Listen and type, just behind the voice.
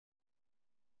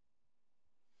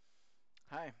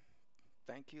Hi,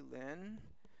 thank you, Lynn.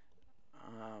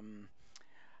 Um,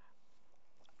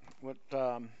 what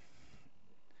I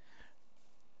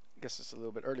guess it's a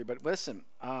little bit early, but listen,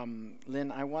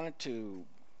 Lynn, I wanted to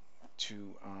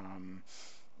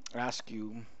ask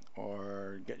you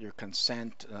or get your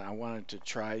consent. I wanted to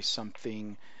try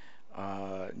something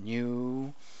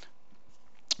new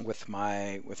with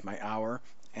my hour.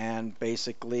 And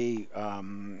basically,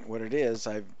 what it is,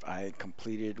 I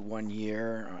completed 1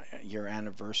 year, year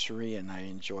anniversary, and I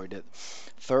enjoyed it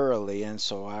thoroughly. And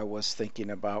so I was thinking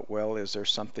about, well, is there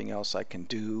something else I can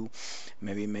do?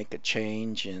 Maybe make a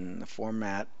change in the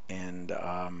format. And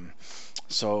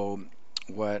so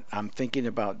what I'm thinking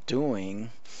about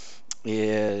doing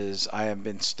is I have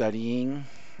been studying,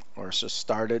 or just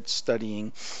started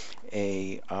studying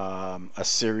a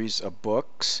series of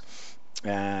books,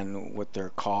 and what they're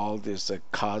called is the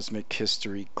Cosmic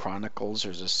History Chronicles.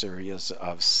 There's a series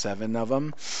of 7 of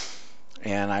them,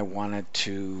 and I wanted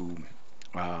to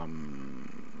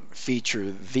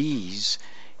feature these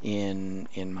in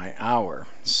my hour.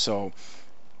 So,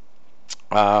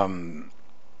 um,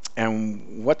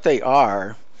 and what they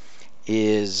are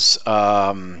is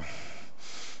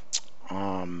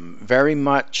very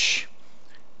much.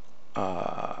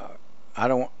 Uh, I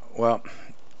don't. Well,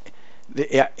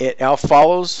 it all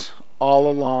follows all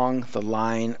along the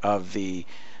line of the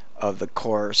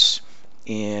course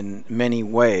in many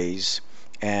ways,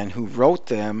 and who wrote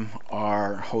them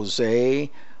are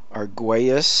Jose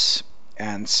Arguelles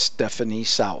and Stephanie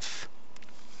South.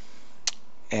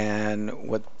 And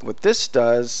what this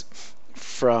does,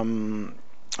 from,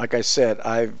 like I said,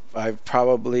 I've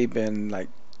probably been like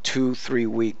 2 3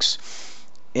 weeks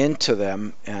into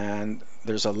them, and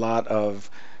there's a lot of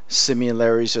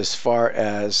similarities as far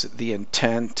as the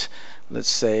intent, let's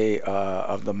say,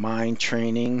 of the mind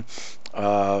training,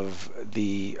 of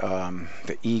the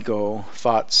ego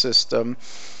thought system.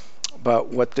 But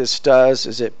what this does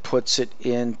is it puts it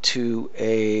into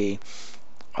a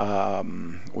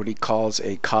what he calls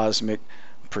a cosmic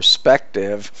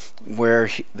perspective, where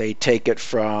they take it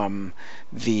from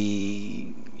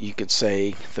the, you could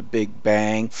say, the Big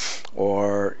Bang,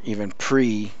 or even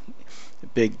pre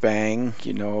Big Bang,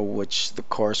 which the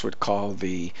course would call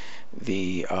the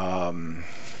the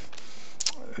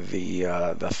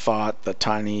thought, the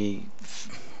tiny,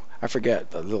 I forget,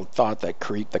 the little thought that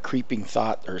the creeping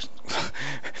thought, or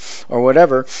or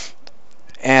whatever,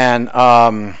 and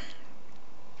and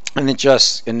it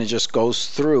just goes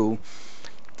through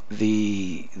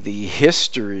the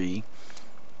history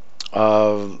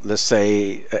of, let's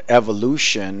say,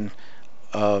 evolution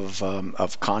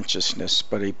of consciousness,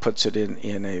 but he puts it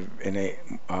in a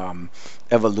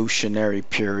evolutionary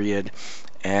period,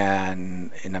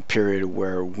 and in a period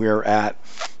where we're at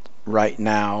right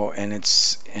now.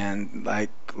 And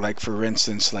like for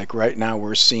instance, like right now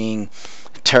we're seeing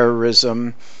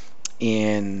terrorism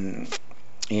in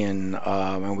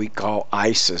and we call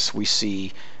ISIS. We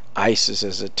see ISIS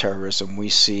as a terrorism. We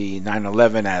see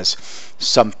 9/11 as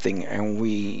something, and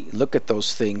we look at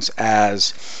those things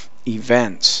as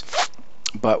events.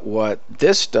 But what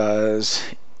this does,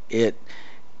 it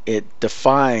it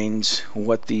defines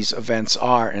what these events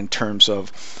are in terms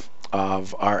of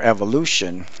our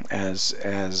evolution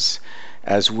as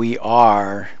we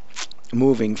are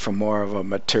moving from more of a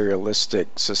materialistic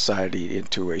society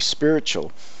into a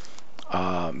spiritual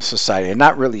society, and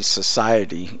not really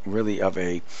society, really of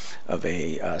a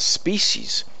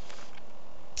species.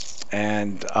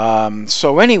 And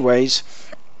so, anyways,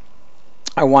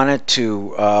 I wanted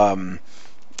to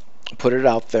put it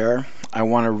out there. I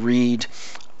want to read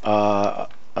an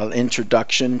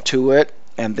introduction to it,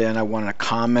 and then I want to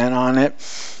comment on it,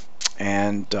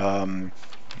 and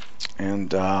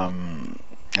and um,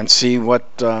 and see what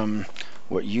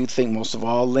you think, most of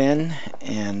all, Lynn.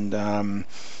 And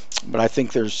but I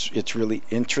think it's really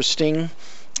interesting,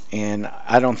 and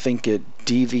I don't think it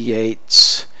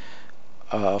deviates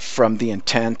from the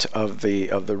intent of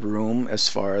the room as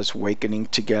far as awakening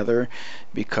together,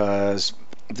 because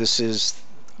this is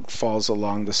falls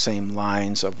along the same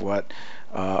lines of what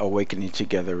awakening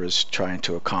together is trying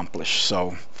to accomplish.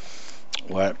 So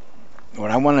what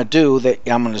what I want to do, that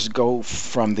I'm going to go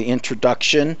from the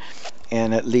introduction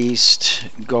and at least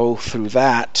go through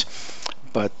that.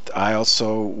 But I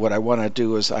also, what I want to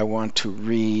do is I want to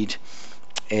read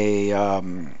a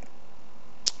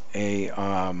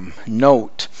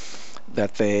note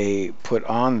that they put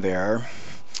on there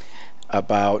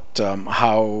about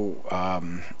how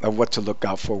of what to look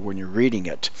out for when you're reading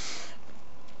it.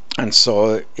 And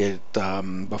so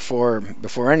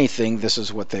before anything, this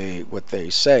is what they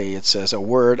say. It says, a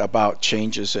word about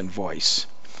changes in voice.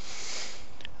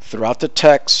 Throughout the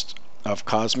text of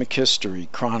Cosmic History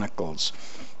Chronicles,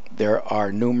 there are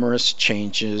numerous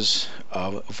changes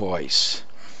of voice.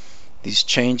 These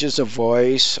changes of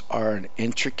voice are an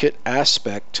intricate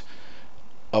aspect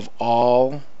of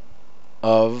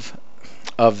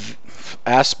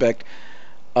aspect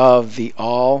of the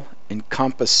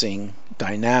all-encompassing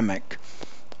dynamic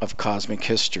of cosmic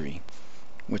history,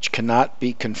 which cannot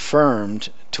be confirmed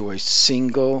to a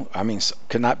single,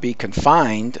 cannot be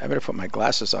confined, I better put my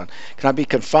glasses on, cannot be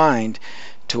confined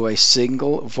to a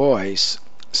single voice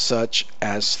such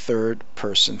as third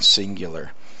person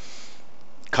singular.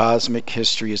 Cosmic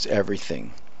history is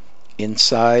everything.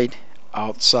 Inside,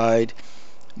 outside,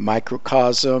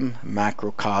 microcosm,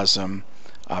 macrocosm,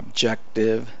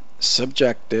 objective,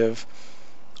 subjective,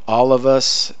 all of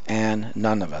us and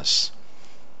none of us.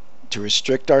 To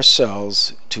restrict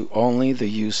ourselves to only the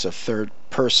use of third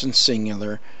person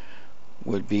singular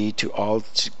would be to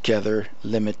altogether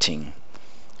limiting.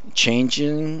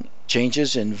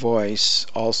 Changes in voice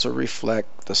also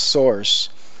reflect the source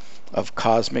of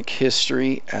cosmic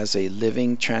history as a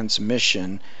living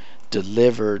transmission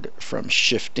delivered from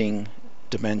shifting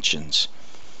dimensions.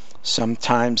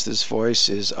 Sometimes this voice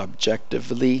is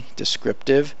objectively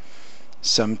descriptive.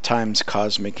 Sometimes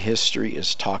cosmic history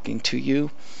is talking to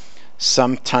you.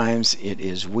 Sometimes it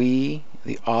is we,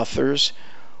 the authors,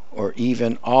 or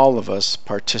even all of us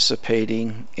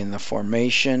participating in the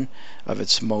formation of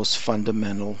its most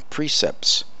fundamental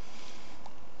precepts.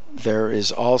 There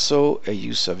is also a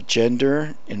use of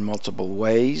gender in multiple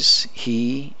ways,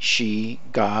 he, she,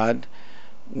 God,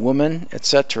 woman,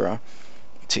 etc.,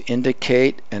 to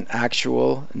indicate an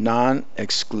actual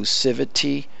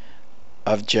non-exclusivity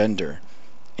of gender.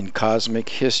 In cosmic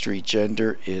history,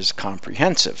 gender is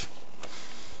comprehensive.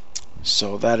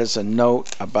 So that is a note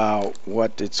about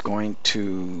what it's going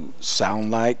to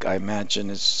sound like. I imagine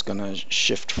it's going to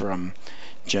shift from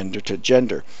gender to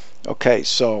gender. Okay,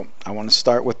 so I want to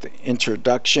start with the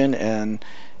introduction, and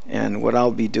what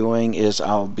I'll be doing is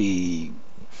I'll be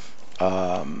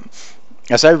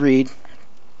as I read,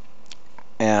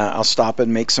 I'll stop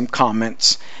and make some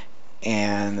comments,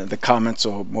 and the comments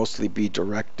will mostly be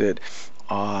directed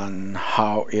on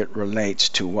how it relates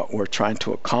to what we're trying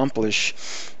to accomplish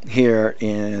here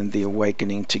in the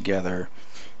Awakening Together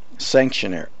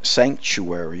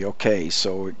sanctuary. Okay,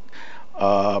 so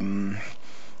and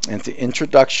the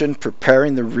introduction,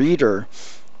 preparing the reader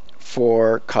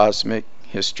for Cosmic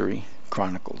History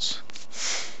Chronicles.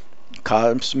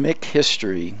 Cosmic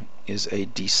history is a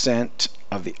descent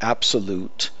of the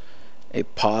absolute, a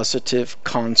positive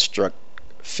construct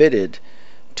fitted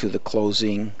to the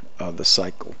closing of the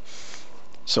cycle.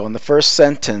 So in the first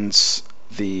sentence,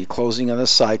 the closing of the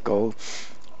cycle,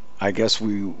 I guess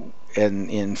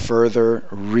in further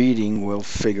reading we'll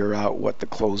figure out what the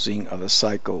closing of the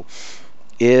cycle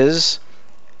is,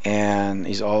 and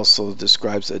he also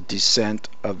describes a descent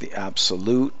of the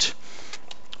absolute,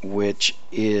 which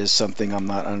is something I'm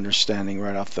not understanding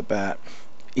right off the bat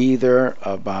either,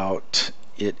 about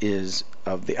it is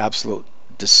of the absolute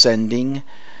descending.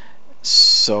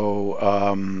 So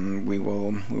we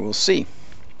will see.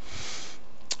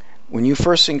 When you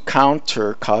first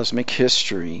encounter cosmic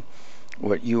history,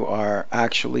 what you are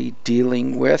actually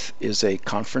dealing with is a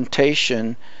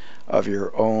confrontation of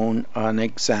your own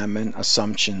unexamined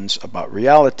assumptions about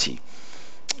reality.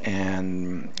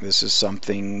 And this is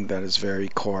something that is very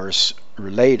course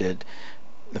related.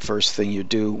 The first thing you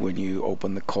do when you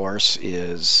open the course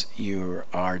is you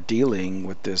are dealing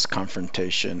with this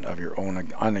confrontation of your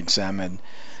own unexamined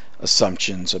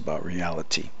assumptions about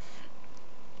reality.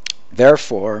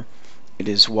 Therefore, it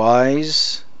is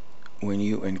wise when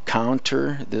you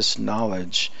encounter this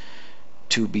knowledge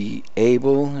to be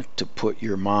able to put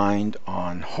your mind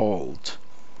on hold.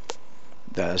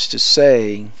 That is to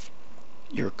say,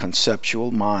 your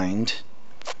conceptual mind,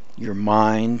 your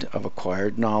mind of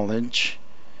acquired knowledge,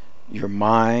 your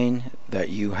mind that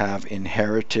you have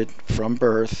inherited from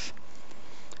birth,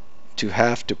 to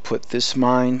have to put this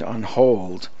mind on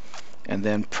hold and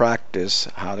then practice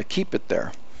how to keep it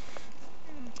there.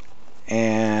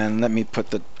 And let me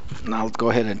I'll go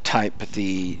ahead and type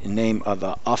the name of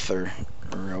the author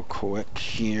real quick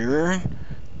here.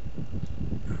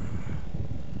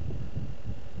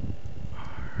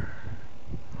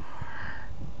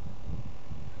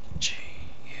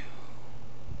 G-U-E-L-L-E-S.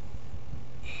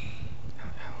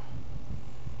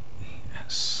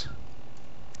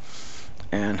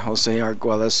 And Jose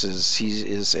Arguelles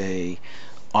is a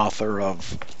author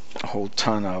of a whole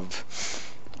ton of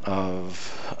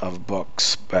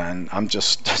books, and I'm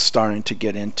just starting to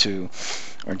get into,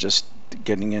 or just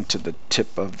getting into the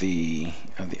tip of the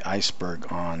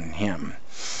iceberg on him.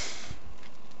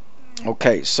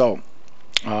 Okay, so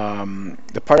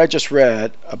the part I just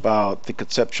read about the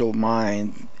conceptual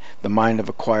mind, the mind of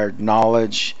acquired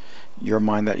knowledge, your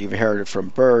mind that you've inherited from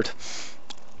birth,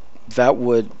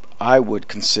 I would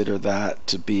consider that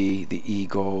to be the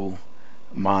ego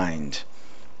mind.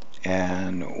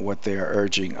 And what they are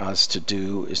urging us to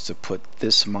do is to put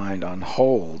this mind on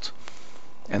hold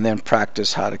and then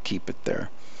practice how to keep it there.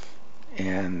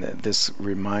 And this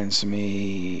reminds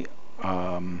me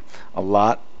a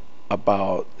lot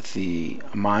about the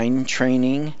mind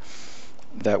training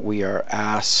that we are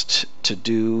asked to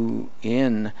do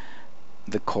in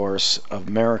the Course of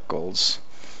Miracles,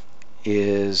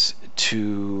 is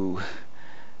to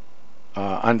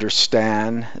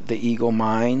understand the ego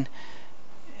mind,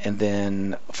 and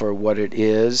then for what it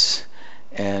is,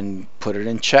 and put it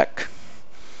in check.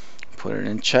 Put it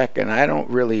in check. And I don't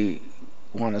really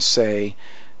want to say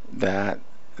that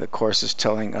the Course is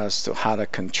telling us how to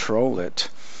control it.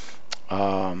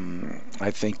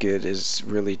 I think it is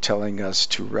really telling us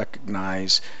to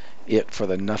recognize it for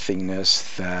the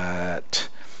nothingness that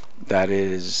it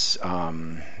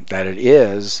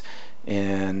is,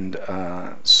 and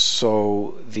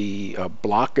so the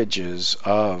blockages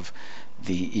of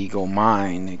the ego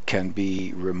mind can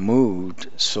be removed,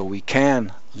 so we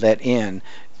can let in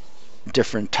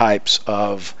different types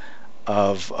of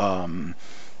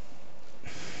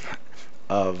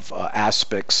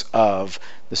aspects of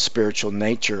the spiritual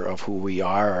nature of who we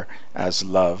are as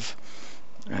love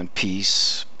and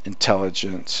peace,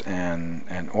 intelligence,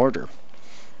 and order.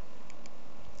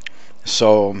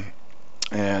 So,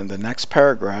 and the next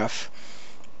paragraph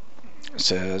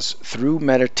says, through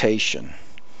meditation,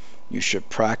 you should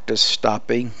practice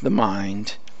stopping the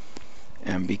mind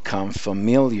and become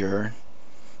familiar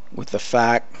with the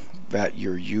fact that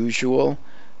your usual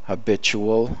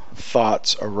habitual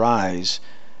thoughts arise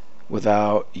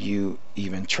without you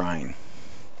even trying.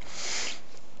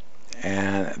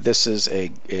 And this is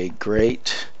a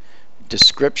great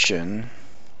description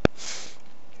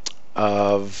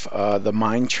of the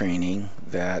mind training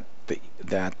that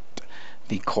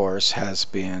the Course has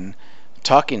been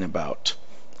talking about,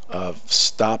 of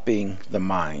stopping the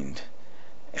mind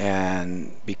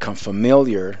and become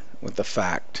familiar with the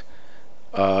fact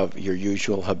of your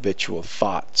usual habitual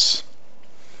thoughts.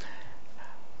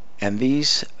 And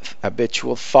these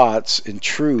habitual thoughts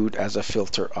intrude as a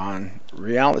filter on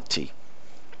reality.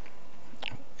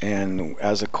 And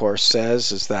as the Course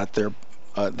says, is that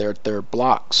they're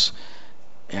blocks.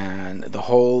 And the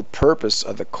whole purpose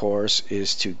of the Course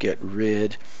is to get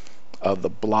rid of the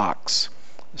blocks,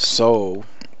 so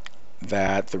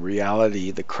that the reality,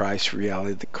 the Christ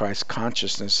reality, the Christ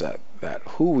consciousness, that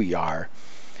who we are,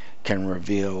 can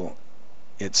reveal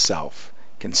itself,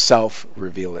 can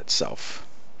self-reveal itself.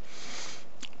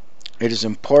 It is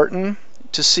important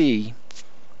to see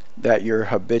that your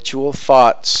habitual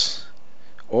thoughts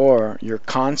or your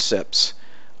concepts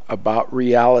about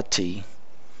reality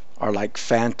are like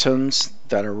phantoms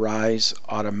that arise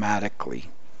automatically,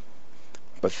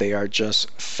 but they are just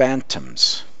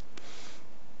phantoms.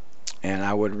 And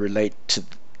I would relate to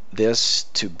this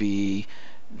to be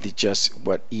just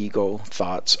what ego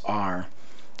thoughts are.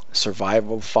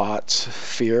 Survival thoughts,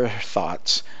 fear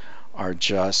thoughts are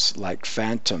just like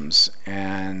phantoms,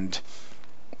 and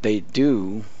they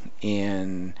do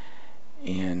in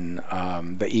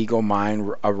the ego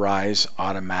mind arise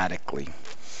automaticely.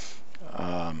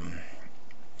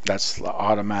 That's the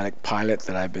automatic pilot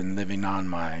that I've been living on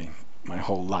my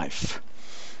whole life.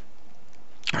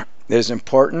 It is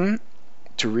important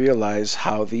to realize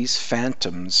how these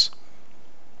phantoms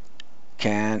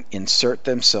can insert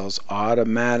themselves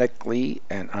automatically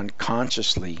and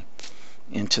unconsciously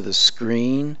into the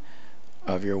screen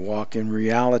of your walk-in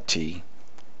reality,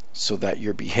 so that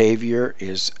your behavior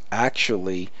is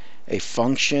actually a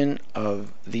function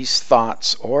of these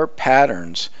thoughts or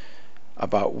patterns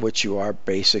about which you are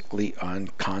basically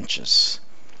unconscious.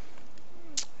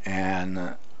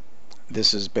 And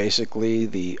this is basically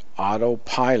the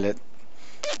autopilot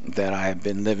that I've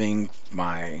been living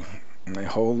my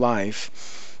whole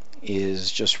life,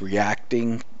 is just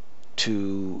reacting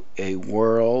to a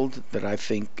world that I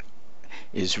think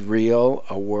is real,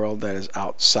 a world that is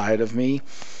outside of me,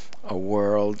 a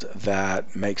world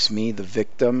that makes me the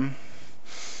victim,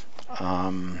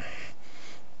 a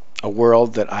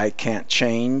world that I can't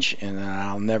change and that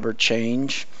I'll never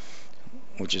change,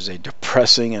 which is a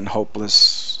depressing and hopeless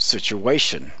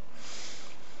situation.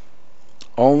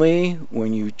 Only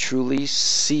when you truly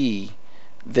see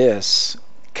this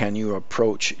can you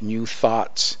approach new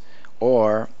thoughts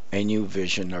or a new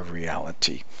vision of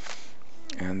reality.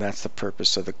 And that's the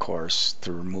purpose of the course,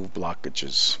 to remove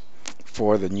blockages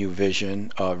for the new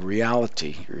vision of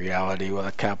reality. Reality with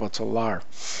a capital R.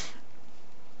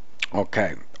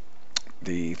 Okay,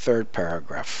 the third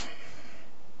paragraph.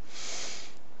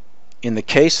 In the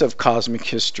case of cosmic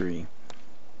history,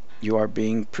 you are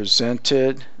being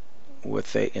presented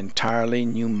with an entirely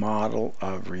new model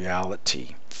of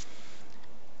reality,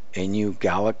 a new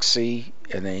galaxy,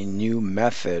 and a new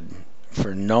method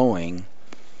for knowing,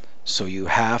 so you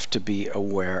have to be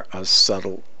aware of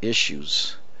subtle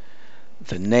issues.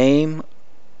 The nature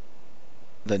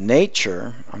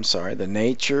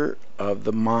of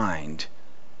the mind,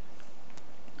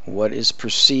 what is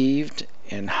perceived,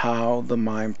 and how the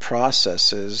mind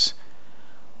processes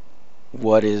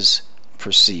what is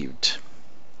perceived.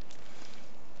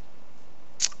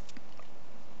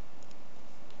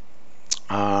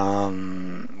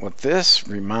 What this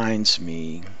reminds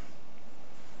me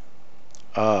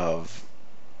of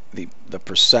the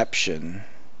perception,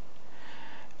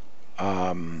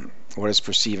 what is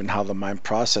perceived and how the mind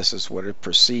processes what it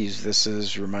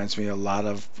perceives. Reminds me a lot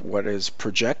of what is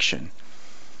projection,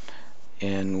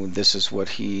 and this is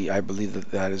what I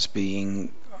believe that is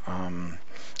being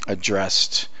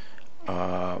addressed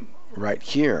right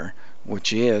here,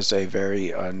 which is a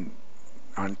very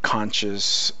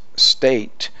unconscious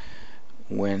state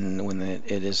when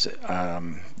it is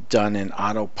done in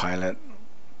autopilot,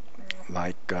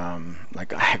 like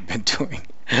I've been doing.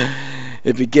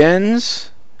 It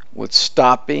begins with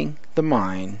stopping the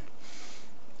mind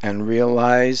and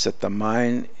realize that the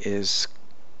mind is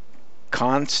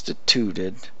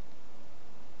constituted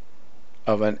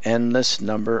of an endless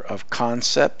number of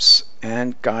concepts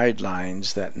and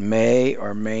guidelines that may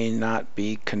or may not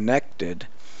be connected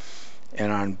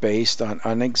and are based on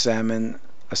unexamined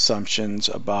assumptions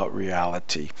about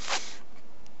reality.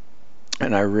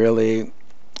 And I really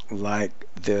like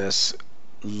this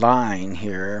line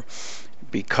here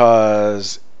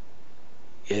because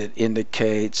it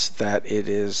indicates that it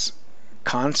is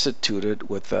constituted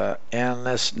with an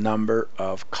endless number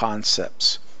of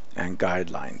concepts and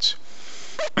guidelines.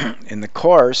 In the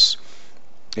Course,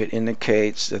 it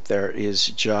indicates that there is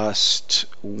just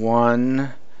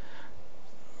one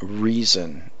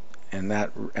reason, and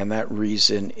that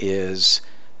reason is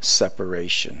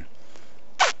separation.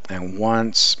 And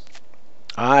once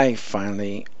I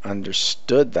finally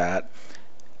understood that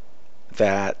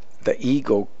the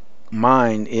ego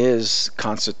mind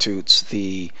constitutes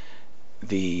the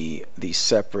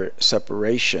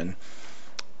separation,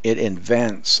 it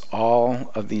invents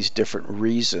all of these different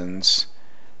reasons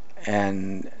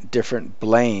and different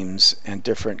blames and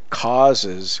different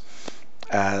causes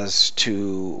as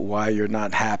to why you're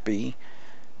not happy,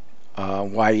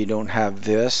 why you don't have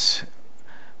this,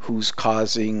 who's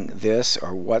causing this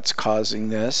or what's causing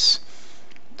this,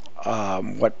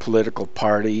 what political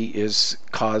party is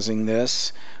causing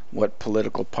this, what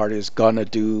political party is gonna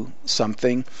do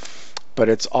something. But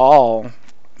it's all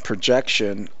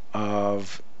projection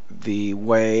of the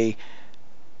way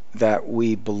that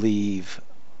we believe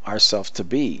ourselves to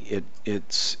be.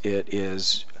 It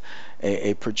is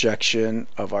a projection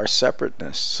of our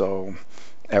separateness. So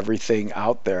everything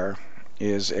out there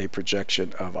is a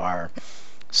projection of our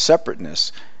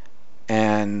separateness.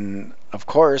 And of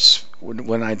course,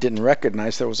 when I didn't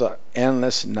recognize, there was an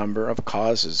endless number of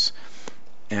causes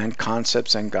and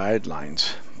concepts and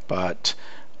guidelines. But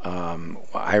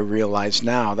I realize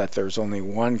now that there's only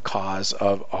one cause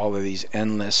of all of these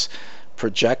endless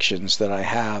projections that I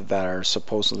have that are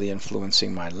supposedly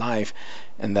influencing my life,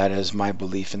 and that is my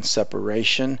belief in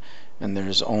separation. And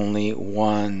there's only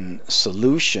one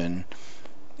solution,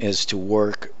 is to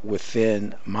work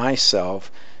within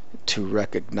myself to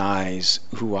recognize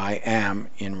who I am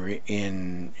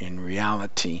in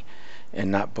reality,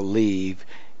 and not believe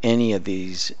any of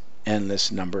these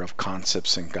endless number of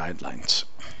concepts and guidelines.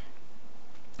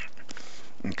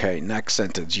 Okay, next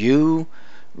sentence. You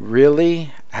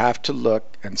really have to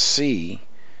look and see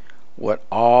what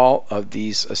all of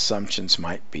these assumptions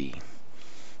might be.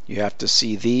 You have to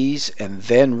see these and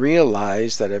then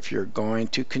realize that if you're going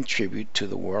to contribute to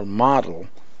the world model,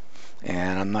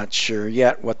 and I'm not sure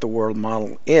yet what the world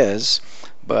model is,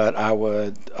 but I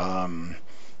would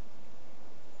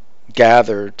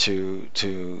gather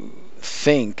to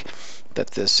think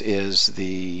that this is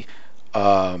the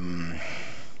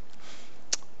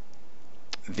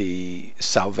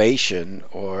salvation,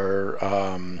 or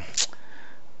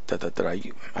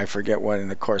I forget what in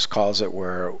the Course calls it,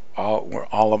 where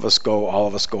all of us go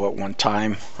at one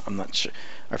time. I'm not sure.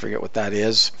 I forget what that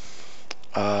is.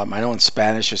 I know in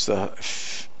Spanish it's the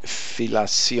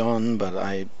filación, but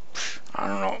I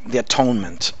don't know, the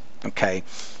atonement. Okay.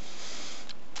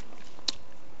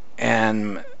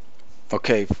 And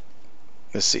okay,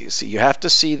 let's see. See, you have to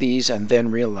see these and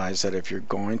then realize that if you're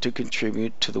going to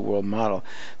contribute to the world model,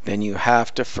 then you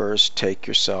have to first take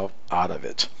yourself out of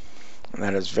it. And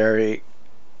that is very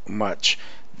much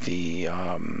the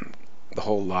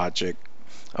whole logic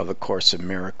of the Course in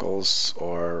Miracles,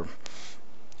 or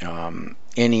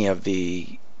any of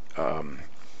the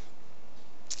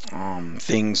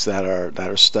things that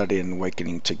are studied in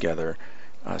Awakening Together.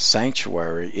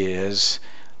 Sanctuary is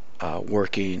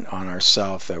working on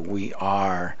ourselves, that we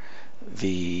are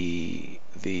the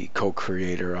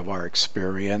co-creator of our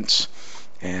experience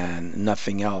and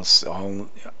nothing else.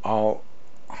 All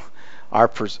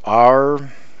our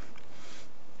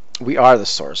we are the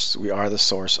source. We are the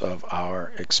source of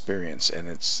our experience,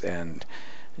 and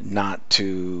not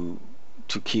to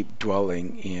keep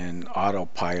dwelling in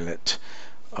autopilot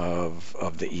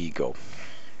of the ego.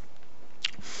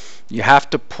 You have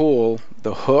to pull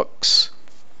the hooks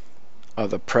of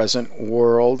the present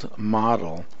world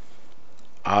model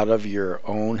out of your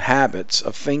own habits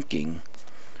of thinking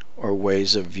or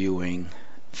ways of viewing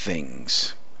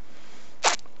things.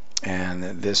 And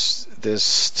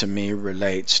this to me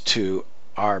relates to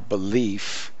our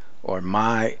belief, or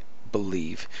my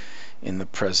belief, in the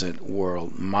present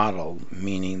world model,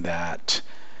 meaning that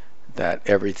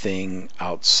everything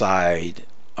outside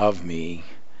of me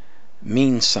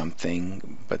means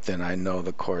something. But then I know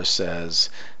the Course says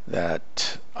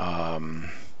that what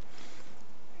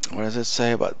does it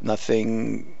say about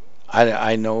nothing?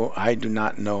 I do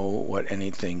not know what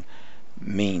anything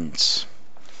means.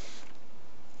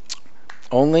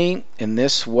 Only in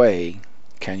this way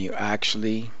can you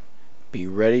actually be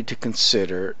ready to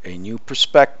consider a new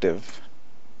perspective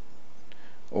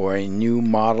or a new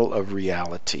model of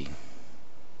reality.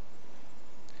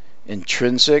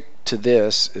 Intrinsic to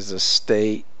this is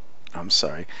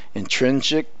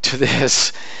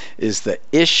the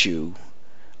issue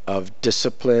of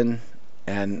discipline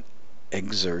and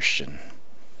exertion.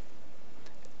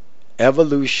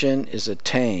 Evolution is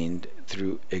attained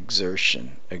through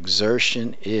exertion.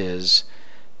 Exertion is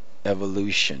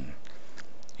evolution.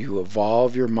 You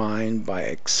evolve your mind by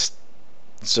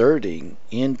exerting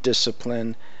in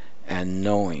discipline and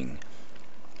knowing.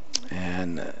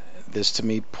 And this to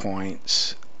me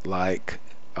points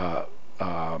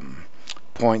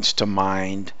to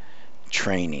mind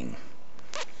training.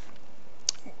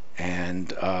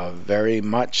 And very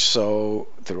much so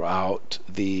throughout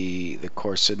the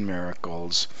Course in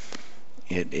Miracles,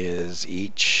 it is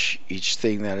each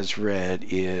thing that is read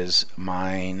is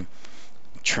mind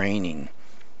training.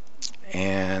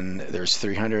 And there's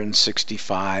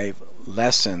 365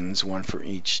 lessons, one for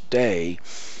each day,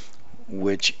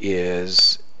 which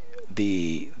is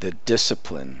the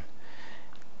discipline,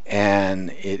 and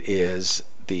it is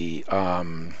the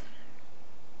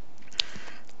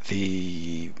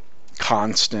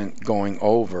constant going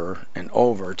over and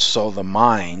over, so the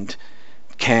mind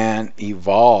can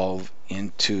evolve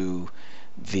into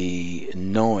the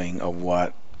knowing of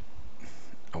what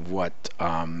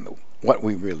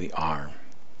we really are.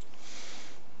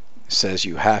 It says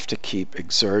you have to keep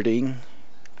exerting,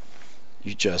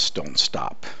 you just don't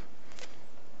stop.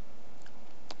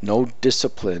 No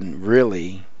discipline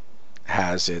really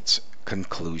has its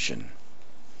conclusion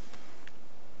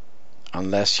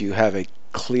unless you have a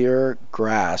clear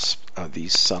grasp of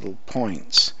these subtle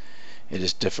points. It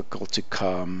is difficult to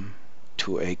come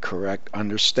to a correct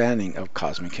understanding of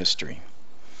cosmic history.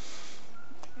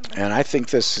 And I think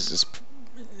this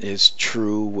is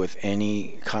true with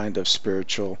any kind of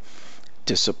spiritual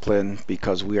discipline,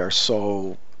 because we are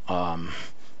so I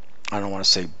don't want to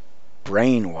say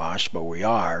brainwashed, but we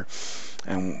are,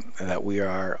 and that we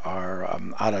are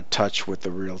out of touch with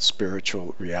the real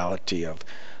spiritual reality of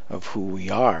who we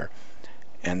are.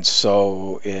 And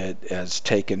so it has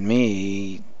taken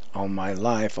me all my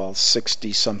life, all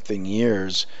 60 something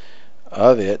years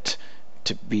of it,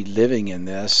 to be living in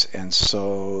this. And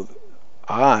so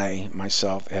I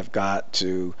myself have got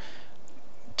to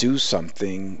do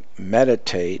something,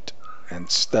 meditate and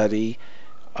study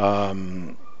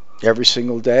every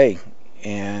single day.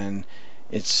 And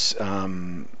it's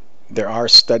there are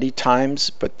study times,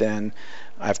 but then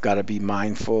I've got to be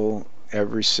mindful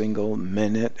every single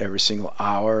minute, every single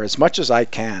hour, as much as I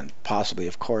can possibly.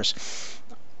 Of course,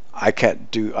 I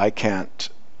can't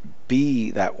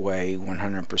be that way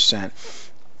 100%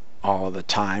 all of the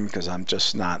time, because I'm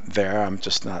just not there. I'm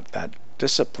just not that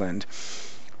disciplined.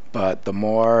 But the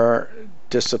more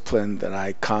disciplined that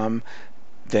I come,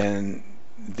 then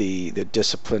the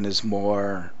discipline is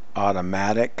more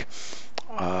automatic.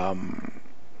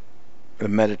 the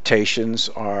meditations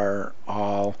are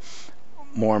all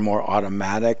more and more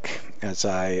automatic, as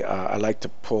I like to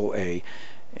pull a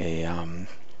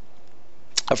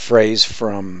phrase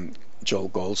from Joel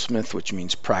Goldsmith, which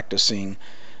means practicing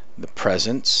the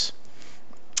presence,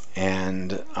 and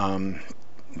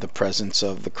the presence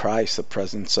of the Christ, the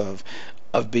presence of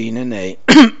being in a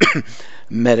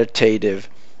meditative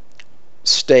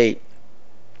state,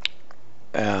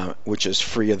 which is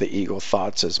free of the ego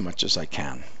thoughts as much as I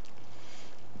can.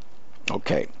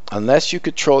 Okay, unless you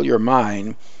control your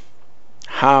mind,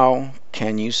 how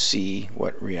can you see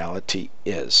what reality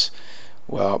is?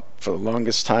 Well, for the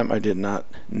longest time I did not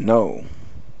know.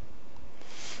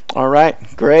 All right,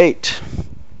 great.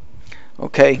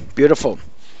 Okay, beautiful.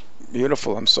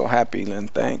 Beautiful. I'm so happy, Lynn.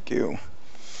 Thank you.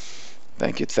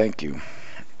 Thank you, thank you.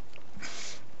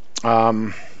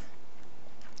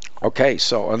 Okay,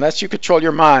 so unless you control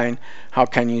your mind, how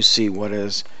can you see what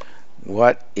is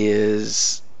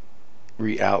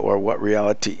real, or what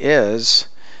reality is?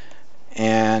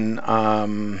 And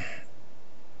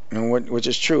which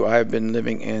is true. I've been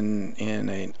living in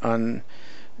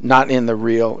not in the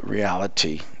real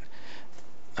reality.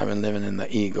 I've been living in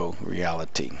the ego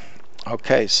reality.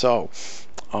 Okay, so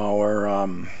our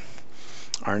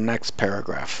next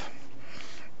paragraph.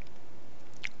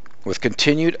 With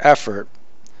continued effort,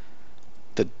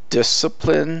 the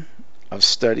discipline of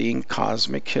studying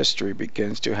cosmic history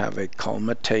begins to have a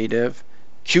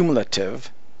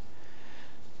cumulative,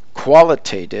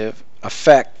 qualitative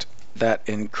effect that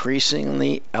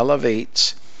increasingly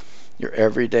elevates your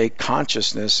everyday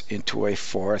consciousness into a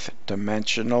fourth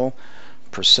dimensional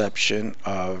perception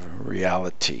of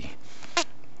reality.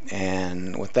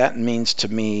 And what that means to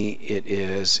me, it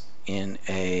is in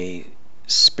a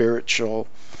spiritual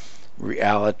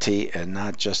reality and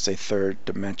not just a third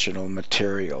dimensional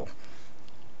material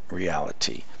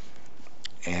reality.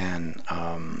 And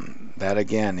that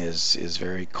again is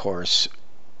very course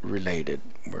related.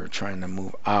 We're trying to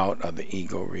move out of the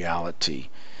ego reality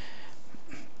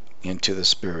into the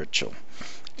spiritual.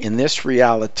 In this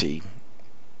reality,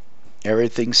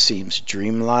 everything seems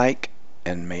dreamlike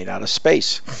and made out of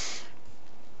space.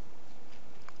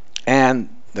 And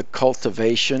the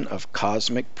cultivation of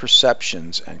cosmic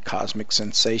perceptions and cosmic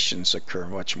sensations occur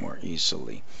much more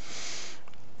easily.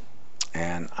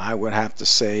 And I would have to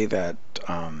say that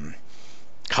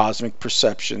cosmic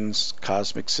perceptions,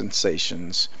 cosmic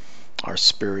sensations are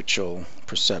spiritual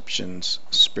perceptions,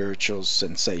 spiritual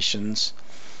sensations.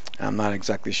 I'm not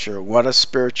exactly sure what a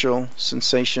spiritual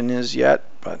sensation is yet,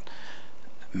 but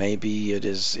maybe it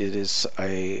is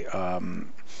a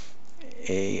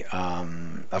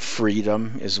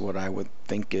freedom is what I would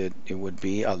think it would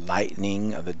be, a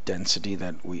lightening of the density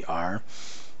that we are.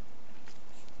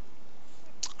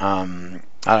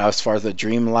 As far as the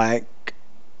dreamlike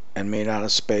and made out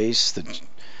of space,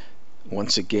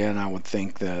 once again I would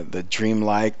think the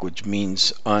dreamlike, which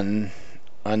means unmaterial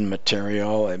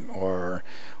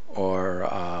or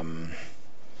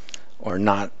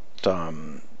not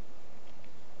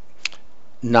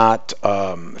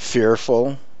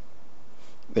fearful.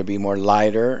 They'd be more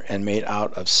lighter and made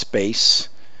out of space.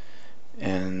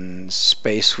 And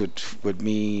space would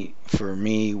mean, for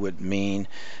me, would mean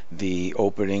the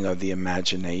opening of the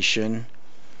imagination,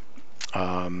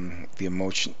 the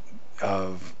emotion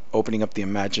of opening up the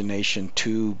imagination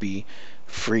to be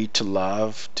free to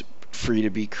love, free to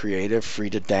be creative, free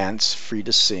to dance, free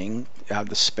to sing, have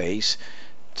the space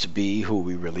to be who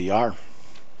we really are.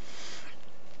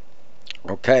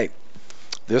 Okay,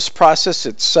 this process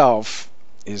itself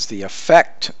is the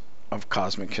effect of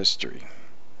cosmic history.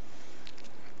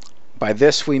 By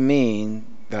this we mean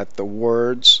that the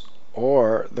words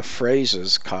or the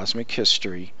phrases cosmic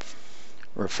history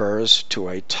refers to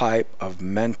a type of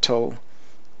mental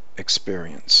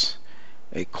experience,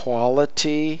 a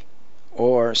quality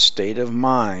or state of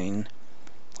mind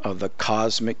of the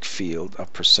cosmic field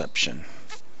of perception.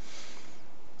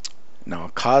 Now,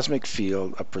 a cosmic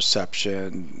field of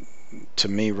perception to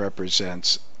me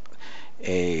represents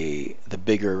the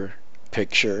bigger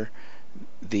picture,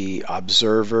 the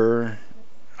observer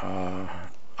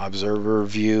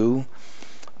view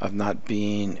of not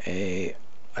being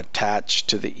attached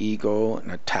to the ego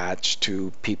and attached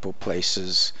to people,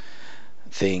 places,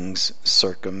 things,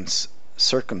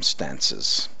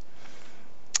 circumstances,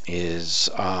 is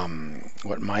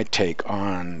what my take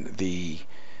on the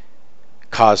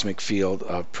cosmic field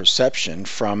of perception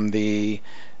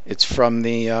it's from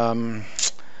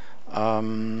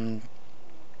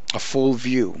a full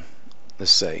view,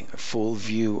 let's say, a full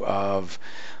view of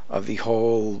the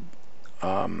whole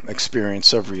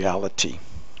experience of reality.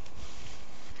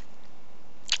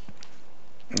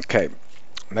 Okay,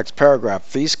 Next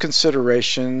paragraph. These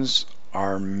considerations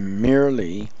are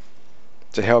merely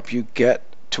to help you get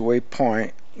to a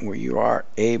point where you are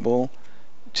able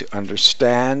to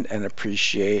understand and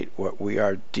appreciate what we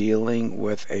are dealing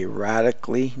with, a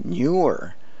radically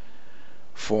newer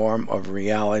form of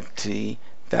reality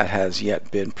that has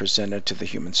yet been presented to the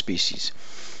human species.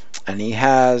 And he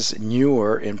has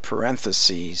newer in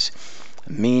parentheses,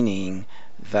 meaning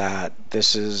that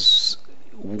this is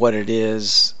what it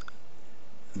is,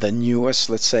 the newest,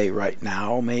 let's say right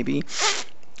now maybe,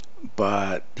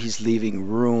 but he's leaving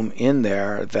room in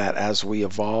there that as we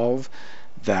evolve,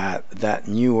 that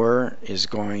newer is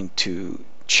going to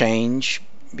change,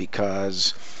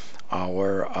 because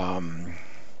our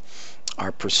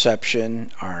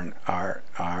perception, our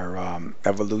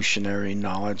evolutionary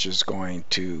knowledge is going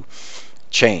to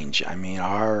change. I mean,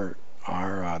 our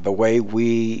the way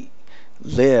we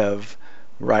live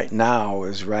right now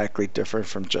is radically different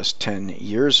from just 10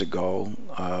 years ago.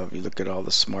 You look at all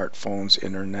the smartphones,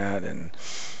 internet, and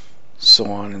so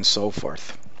on and so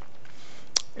forth.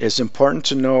 It's important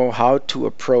to know how to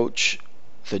approach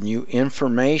the new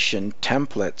information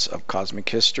templates of cosmic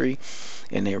history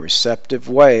in a receptive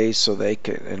way so they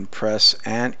can impress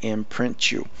and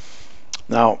imprint you.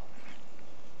 Now,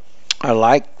 I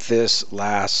like this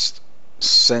last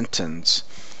sentence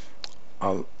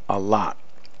a lot,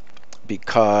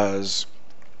 because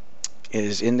it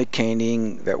is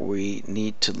indicating that we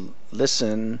need to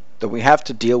listen, that we have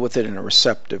to deal with it in a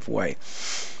receptive way.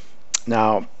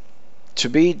 Now, to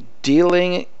be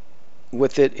dealing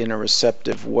with it in a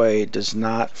receptive way does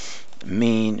not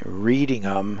mean reading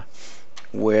them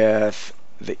with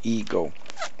the ego.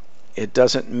 It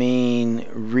doesn't mean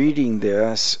reading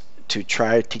this to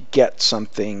try to get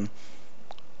something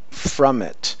from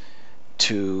it,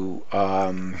 to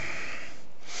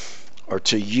or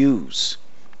to use,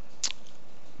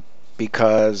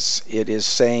 because it is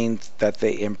saying that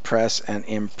they impress and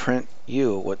imprint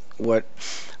you.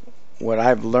 What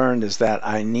I've learned is that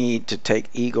I need to take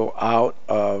ego out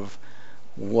of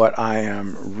what I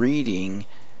am reading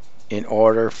in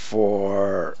order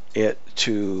for it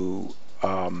to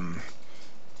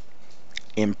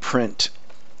imprint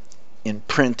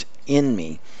in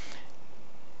me.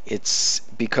 It's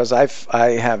because I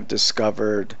have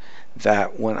discovered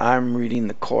that when I'm reading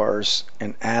the course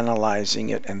and analyzing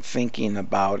it and thinking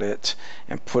about it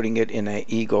and putting it in an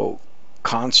ego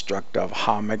construct of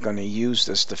how am I going to use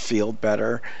this to feel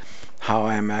better, how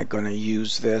am I going to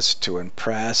use this to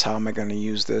impress, how am I going to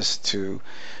use this to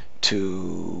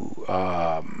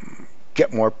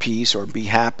get more peace or be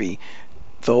happy,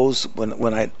 those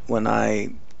when I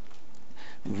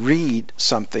read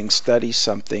something, study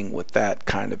something with that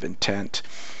kind of intent,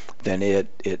 then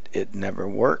it never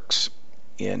works.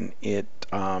 And it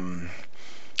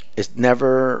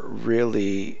never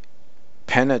really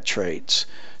penetrates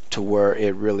to where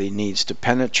it really needs to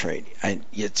penetrate. And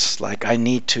it's like I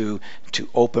need to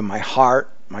open my heart,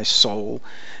 my soul,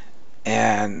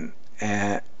 and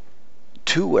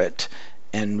to it,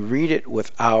 and read it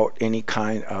without any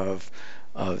kind of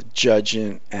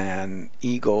judgment and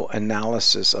ego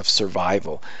analysis of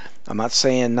survival. I'm not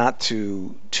saying not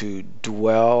to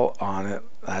dwell on it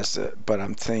but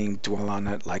I'm saying dwell on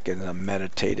it like in a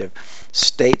meditative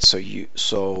state,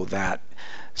 so that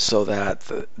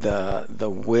the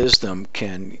wisdom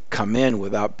can come in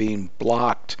without being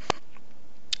blocked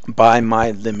by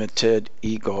my limited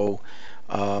ego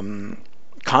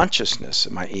consciousness,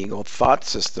 my ego thought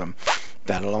system.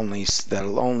 That'll only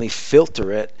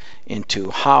filter it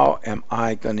into how am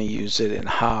I going to use it and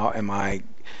how am I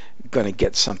going to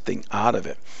get something out of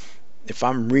it. If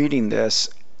I'm reading this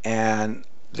and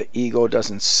the ego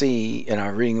doesn't see, and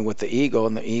I'm reading with the ego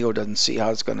and the ego doesn't see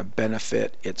how it's going to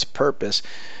benefit its purpose,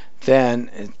 then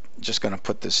it's just going to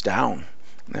put this down,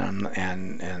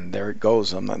 and there it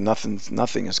goes.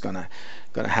 Nothing is going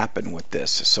to happen with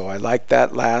this. So I like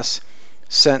that last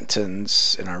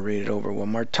sentence, and I'll read it over one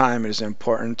more time. It is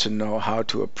important to know how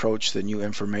to approach the new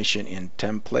information in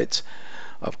templates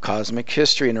of cosmic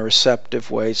history in a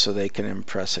receptive way so they can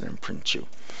impress and imprint you.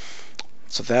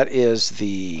 So that is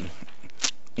the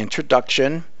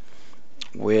introduction,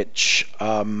 which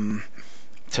to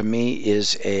me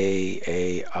is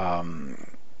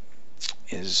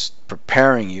is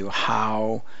preparing you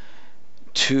how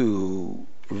to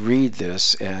read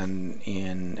this, and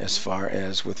in as far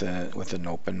as with an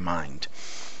open mind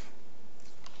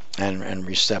and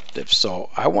receptive. So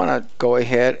I want to go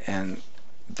ahead, and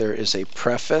there is a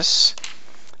preface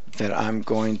that I'm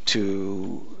going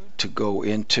to go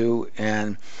into,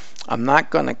 and I'm not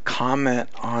going to comment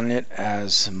on it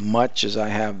as much as I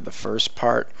have the first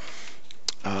part.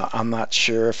 I'm not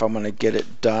sure if I'm going to get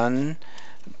it done,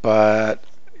 but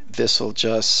this will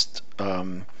just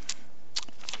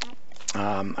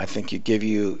I think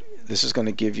this is going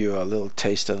to give you a little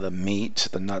taste of the meat,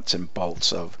 the nuts and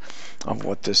bolts of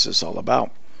what this is all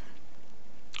about.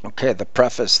 Okay, the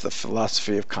preface, the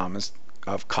philosophy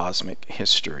of cosmic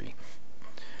history.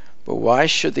 But why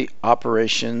should the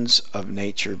operations of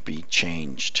nature be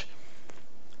changed?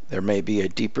 There may be a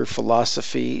deeper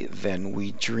philosophy than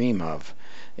we dream of,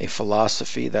 a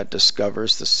philosophy that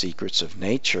discovers the secrets of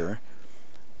nature,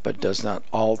 but does not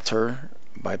alter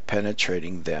by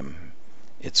penetrating them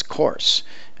its course.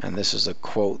 And this is a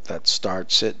quote that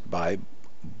starts it by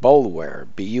Bulwer,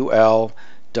 B-U-L-W-E-R.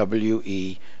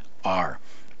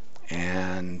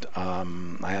 And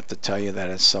I have to tell you that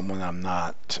as someone I'm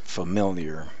not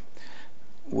familiar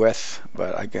with,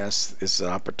 but I guess it's an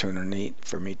opportunity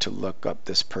for me to look up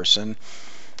this person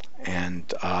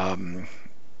and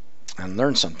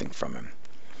learn something from him.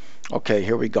 Okay,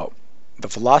 here we go. The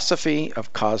philosophy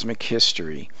of cosmic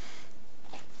history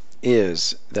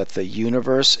is that the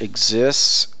universe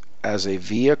exists as a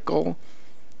vehicle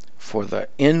for the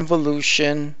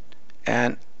involution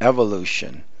and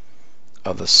evolution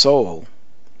of the soul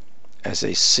as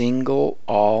a single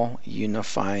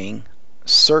all-unifying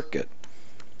circuit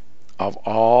of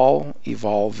all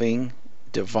evolving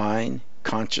divine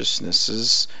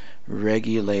consciousnesses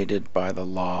regulated by the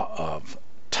law of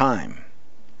time.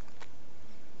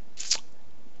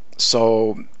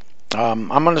 So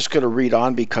I'm just going to read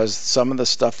on because some of the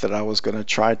stuff that I was going to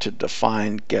try to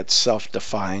define gets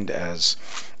self-defined as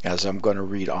I'm going to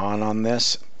read on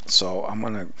this. So I'm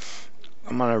going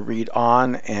to read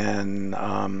on and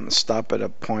stop at a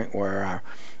point where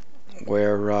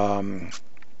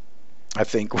I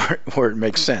think where it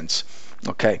makes sense.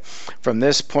 Okay, from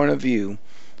this point of view,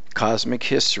 cosmic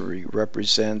history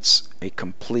represents a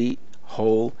complete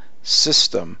whole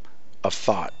system of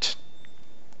thought,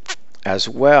 as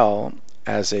well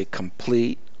as a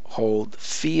complete whole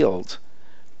field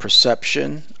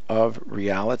perception of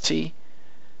reality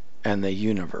and the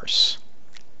universe.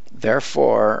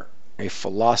 Therefore, a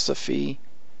philosophy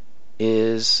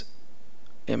is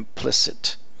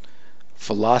implicit.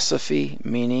 Philosophy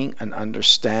meaning an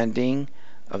understanding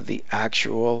of the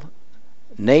actual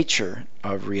nature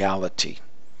of reality,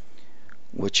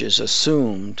 which is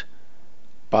assumed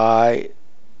by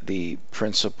the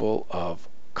principle of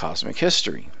cosmic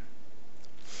history.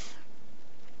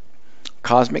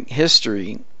 Cosmic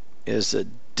history is a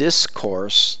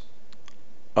discourse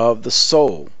of the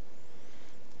soul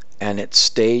and its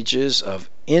stages of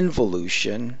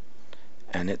involution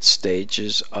and its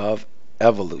stages of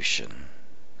evolution.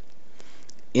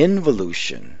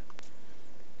 Involution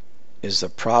is the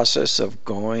process of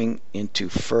going into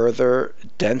further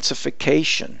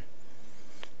densification,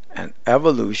 and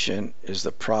evolution is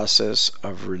the process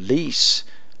of release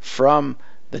from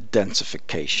the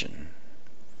densification.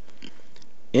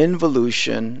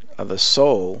 Involution of the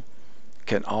soul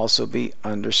can also be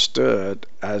understood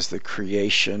as the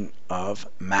creation of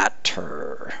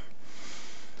matter.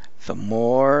 The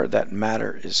more that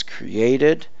matter is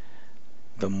created,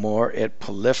 the more it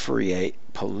proliferates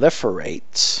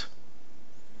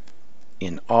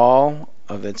in all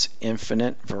of its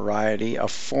infinite variety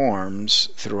of forms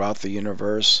throughout the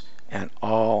universe and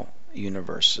all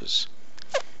universes.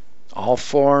 All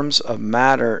forms of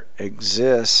matter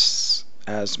exist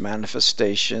as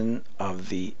manifestation of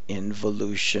the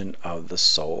involution of the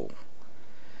soul.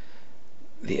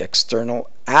 The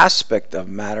external aspect of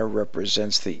matter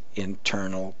represents the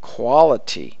internal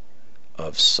quality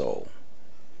of soul.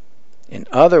 In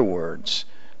other words,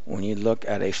 when you look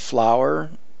at a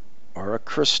flower or a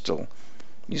crystal,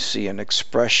 you see an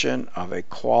expression of a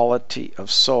quality of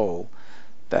soul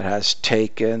that has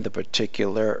taken the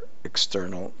particular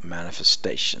external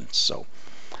manifestation. So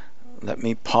let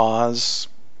me pause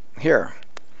here.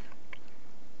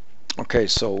 Okay,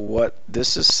 so what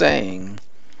this is saying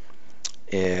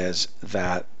is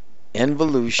that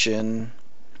involution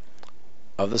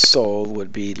of the soul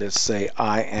would be, let's say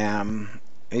I am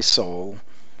a soul,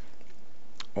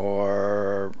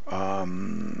 or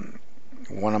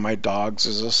one of my dogs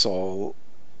is a soul,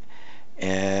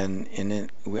 and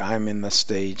I'm in the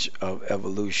stage of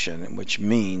evolution, which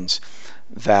means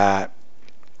that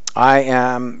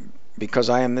because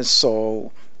I am this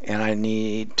soul and I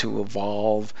need to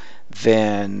evolve,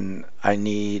 then I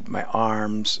need my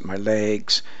arms, my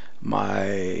legs,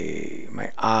 my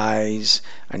eyes,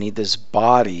 I need this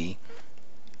body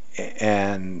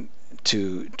and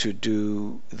to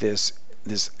do this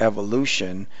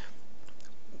evolution,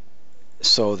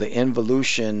 So the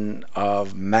involution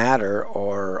of matter,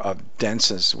 or of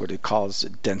denseness, what he calls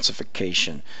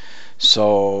densification.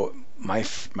 So my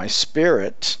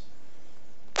spirit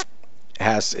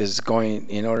is going,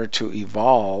 in order to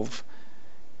evolve,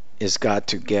 is got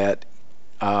to get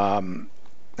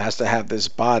has to have this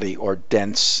body, or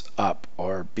dense up,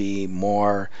 or be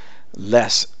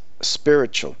less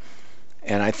spiritual.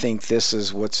 And I think this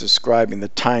is what's describing the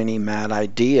tiny mad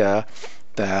idea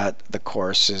that the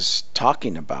Course is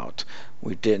talking about.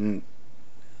 We didn't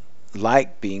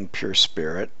like being pure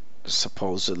spirit,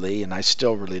 supposedly, and I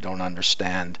still really don't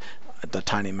understand the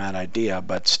tiny mad idea,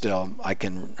 but still I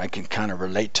can kind of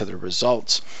relate to the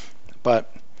results.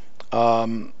 But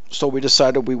so we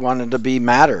decided we wanted to be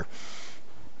matter.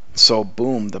 So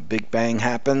boom, the Big Bang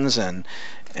happens, and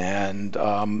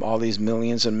all these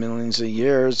millions and millions of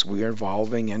years, we are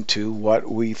evolving into what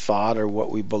we thought, or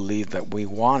what we believed that we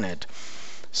wanted.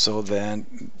 So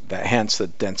then, hence the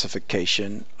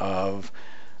densification of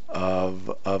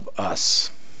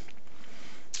us.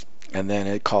 And then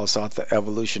it calls out the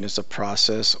evolution is a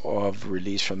process of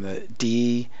release from the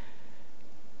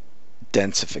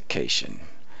de-densification.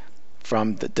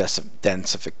 From the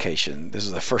densification. This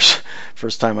is the first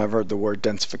time I've heard the word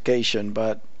densification,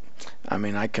 but I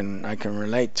mean, I can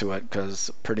relate to it, because it's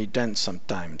pretty dense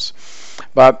sometimes.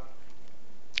 But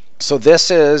so this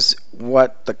is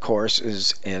what the Course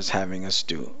is having us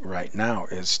do right now,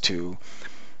 is to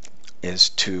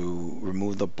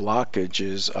remove the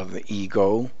blockages of the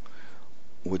ego,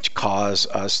 which cause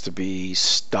us to be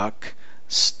stuck,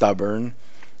 stubborn,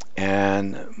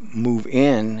 and move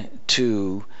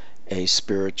into a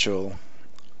spiritual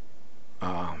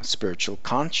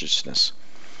consciousness.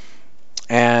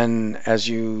 And as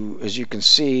you can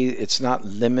see, it's not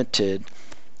limited.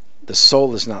 The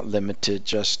soul is not limited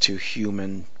just to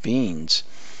human beings.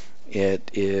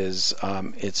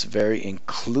 It's very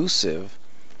inclusive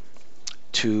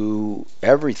to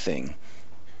everything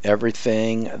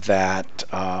that,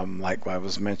 like I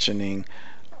was mentioning,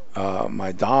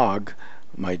 my dog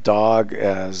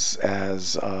as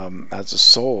a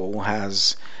soul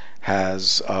has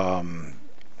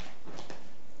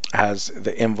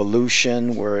the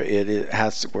involution, where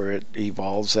it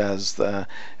evolves as the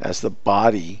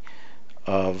body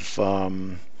of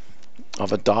a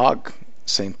dog.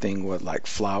 Same thing with like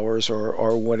flowers,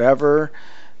 or whatever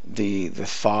the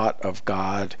thought of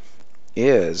God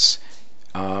is,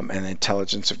 and the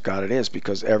intelligence of God it is,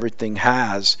 because everything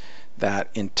has that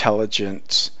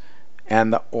intelligence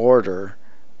and the order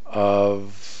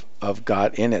of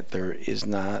God in it. There is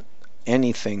not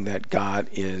anything that God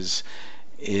is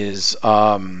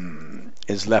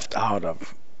left out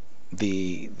of.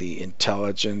 The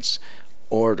intelligence,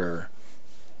 order,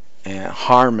 and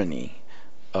harmony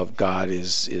of God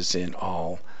is in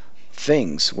all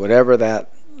things, whatever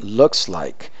that looks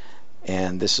like.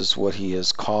 And this is what he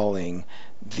is calling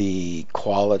the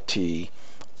quality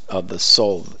of the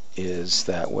soul, is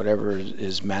that whatever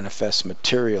is manifest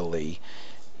materially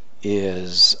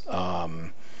is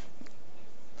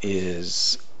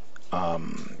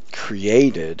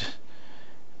created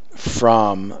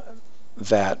from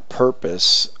that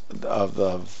purpose of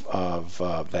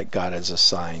that God has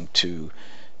assigned to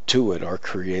it, or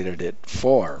created it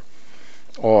for,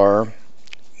 or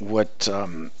what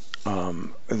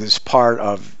is part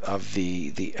of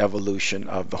the evolution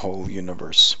of the whole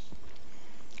universe.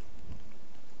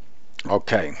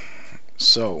 Okay,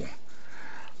 so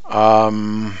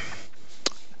the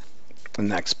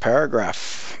next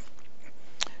paragraph.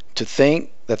 To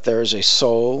think that there is a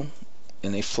soul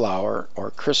in a flower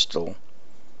or crystal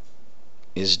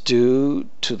is due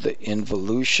to the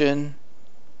involution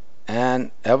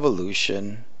and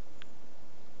evolution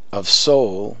of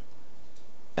soul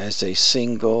as a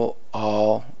single,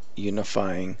 all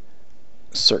unifying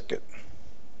circuit.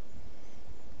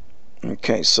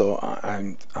 Okay, so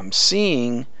I'm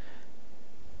seeing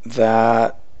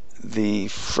that the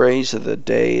phrase of the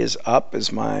day is up.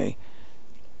 Is my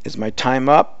time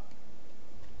up?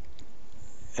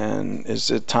 And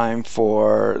is it time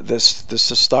for this to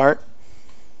start?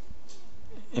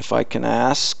 If I can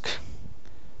ask.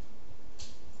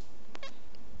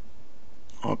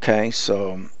 Okay,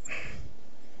 so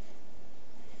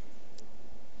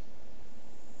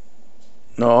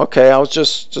no, okay, I was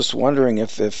just wondering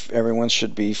if everyone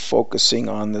should be focusing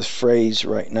on this phrase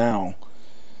right now.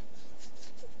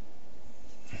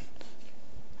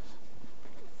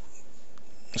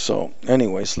 So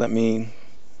anyways, let me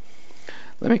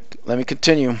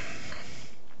continue.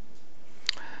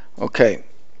 Okay.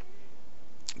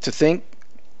 To think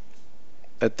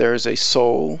that there is a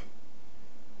soul,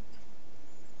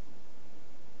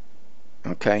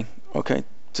 okay, Okay,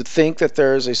 to think that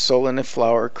there is a soul in a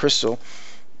flower crystal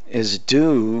is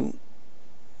due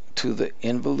to the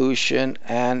involution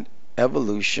and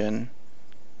evolution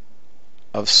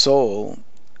of soul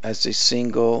as a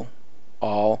single,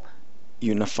 all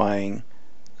unifying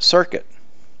circuit.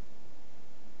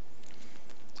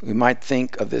 We might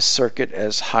think of this circuit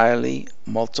as highly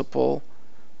multiple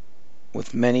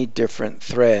with many different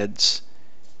threads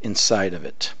inside of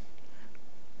it.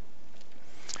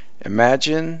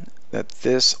 Imagine that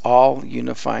this all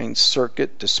unifying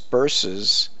circuit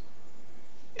disperses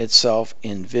itself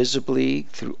invisibly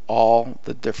through all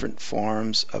the different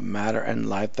forms of matter and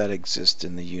life that exist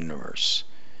in the universe.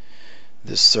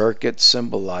 This circuit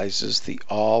symbolizes the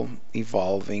all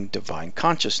evolving divine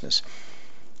consciousness.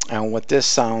 And what this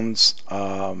sounds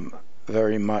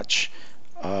very much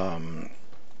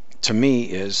to me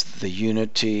is the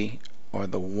unity or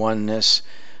the oneness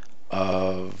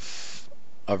of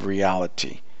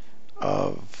reality,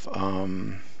 of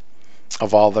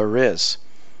all there is.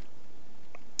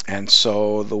 And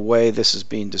so the way this is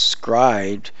being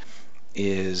described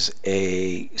is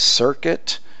a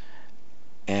circuit,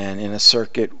 and in a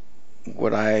circuit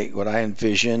what I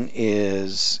envision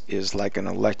is like an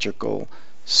electrical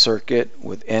circuit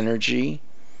with energy,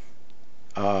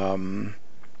 a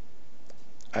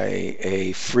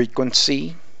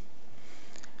frequency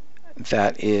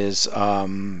that is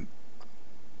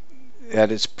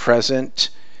present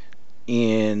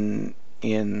in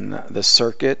the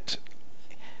circuit,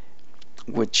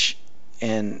 which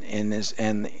in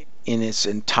its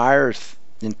entirety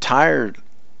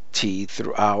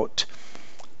throughout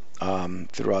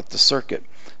the circuit.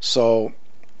 So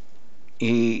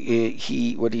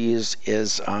what he is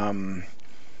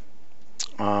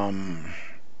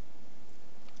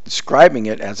describing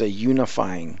it as a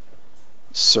unifying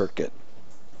circuit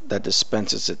that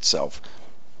dispenses itself,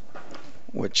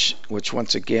 which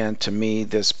once again, to me,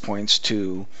 this points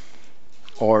to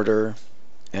order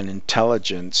and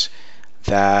intelligence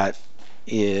that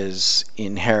is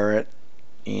inherent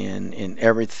in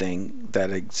everything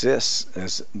that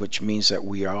exists, which means that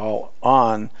we are all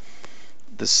on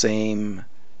the same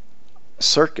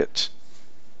circuit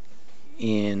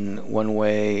in one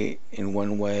way.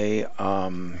 I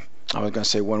was going to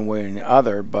say one way or the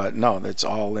other, but no, it's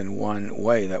all in one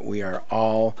way, that we are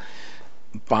all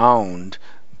bound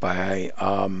by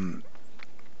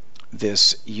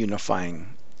this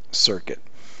unifying circuit.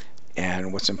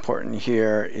 And what's important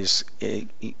here is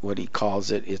what he calls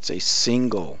it, it's a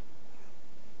single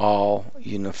all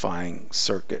unifying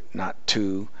circuit, not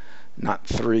two, not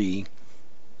three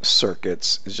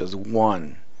circuits. It's just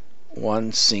one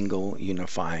single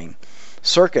unifying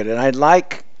circuit. And I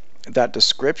like that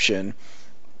description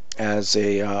as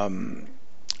a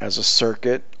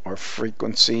circuit or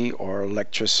frequency or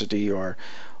electricity or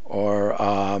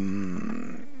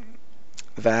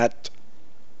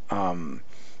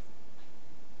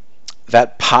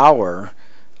that power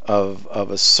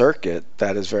of a circuit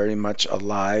that is very much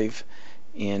alive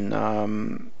in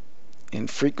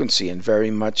frequency and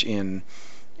very much in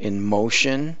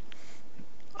motion,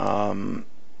 and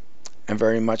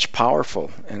very much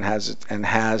powerful, and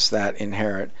has that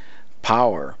inherent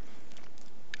power,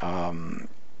 and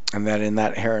that in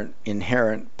that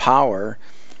inherent power,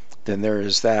 then there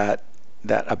is that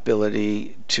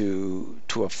ability to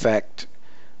affect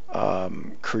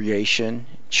creation,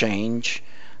 change.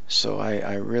 So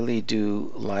I really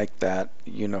do like that,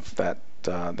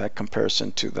 that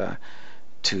comparison to the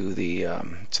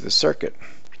circuit.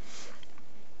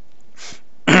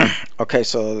 Okay,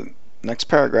 so next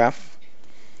paragraph.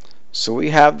 So we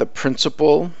have the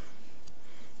principle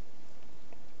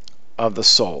of the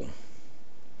soul,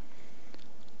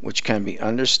 which can be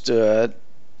understood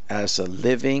as the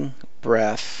living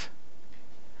breath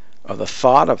of the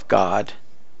thought of God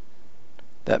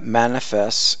that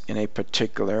manifests in a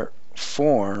particular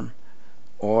form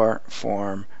or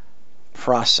form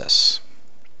process.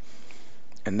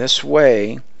 In this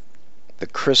way, the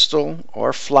crystal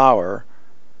or flower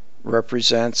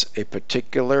represents a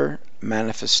particular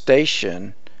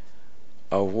manifestation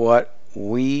of what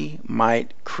we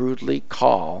might crudely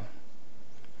call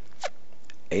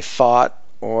a thought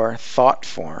or thought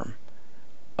form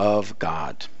of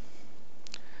God.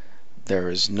 There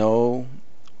is no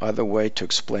other way to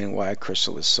explain why a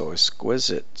crystal is so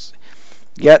exquisite.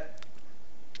 Yet,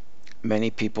 many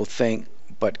people think,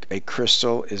 but a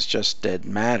crystal is just dead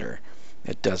matter.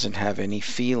 It doesn't have any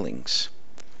feelings.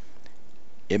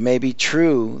 It may be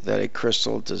true that a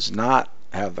crystal does not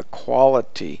have the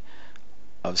quality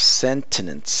of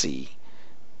sentiency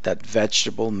that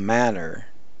vegetable matter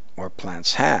or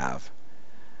plants have,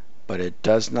 but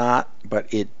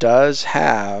it does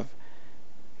have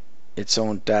its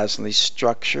own dazzling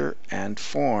structure and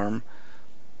form,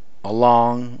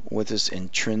 along with its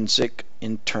intrinsic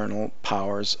internal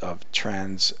powers of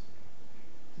transduction.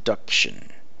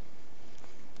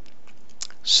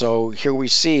 So here we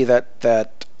see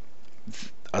that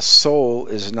a soul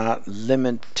is not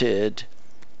limited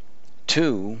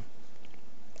to,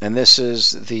 and this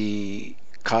is the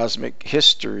cosmic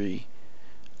history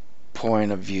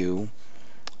point of view.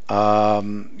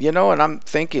 You know, and I'm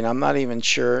thinking, I'm not even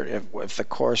sure if the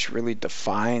Course really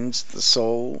defines the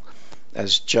soul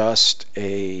as just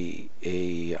a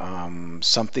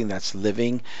something that's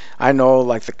living. I know,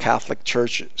 like the Catholic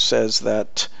Church says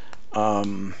that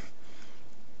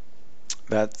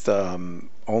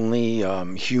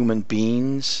only human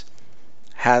beings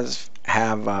have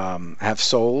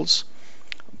souls,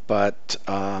 but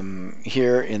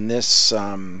here in this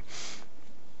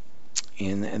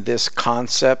in this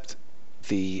concept,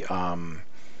 the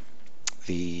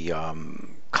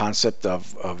concept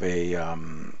of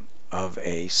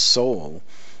a soul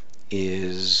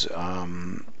is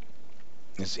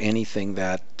anything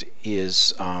that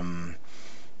is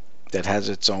that has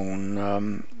its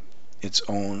own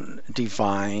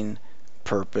divine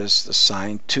purpose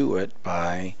assigned to it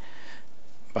by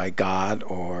God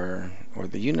or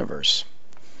the universe.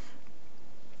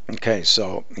 Okay,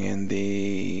 so in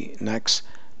the next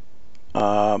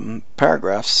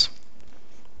paragraphs,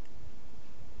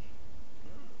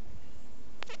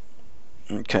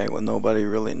 okay, well, nobody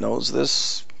really knows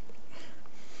this.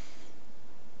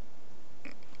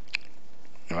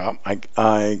 Well,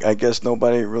 I guess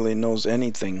nobody really knows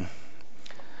anything.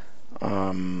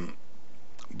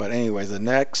 But anyway, the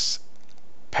next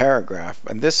paragraph,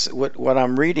 and this what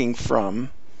I'm reading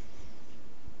from.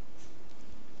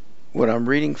 What I'm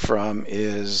reading from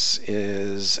is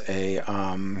a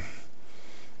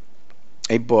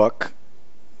book,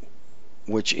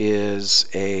 which is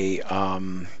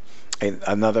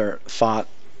another thought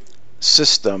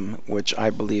system, which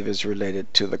I believe is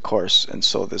related to the Course, and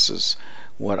so this is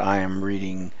what I am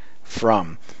reading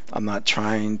from. I'm not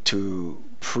trying to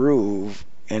prove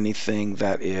anything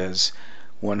that is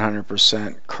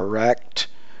 100% correct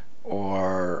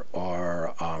or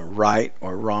right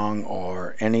or wrong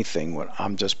or anything. What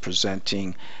I'm just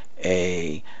presenting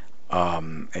a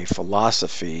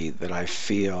philosophy that I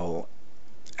feel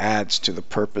adds to the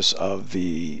purpose of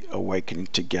the Awakening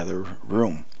Together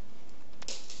room.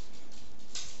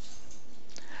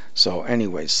 So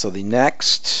anyways, so the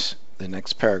next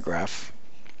paragraph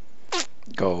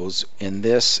goes, in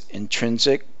this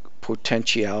intrinsic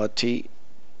potentiality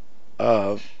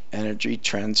of energy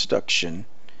transduction,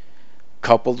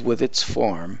 coupled with its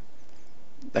form,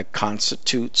 that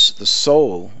constitutes the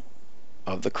soul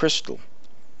of the crystal.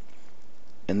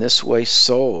 In this way,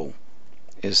 soul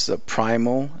is the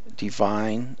primal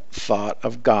divine thought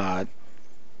of God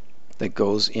that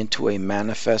goes into a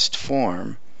manifest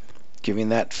form, giving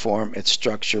that form its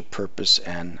structure, purpose,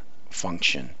 and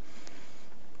function.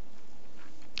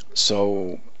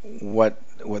 So what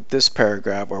this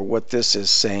paragraph, or what this is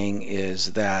saying,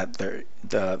 is that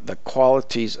the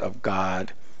qualities of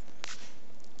God,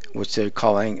 which they're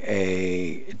calling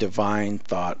a divine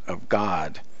thought of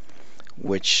God,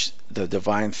 which the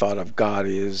divine thought of God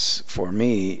is, for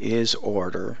me, is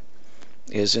order,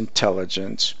 is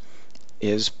intelligence,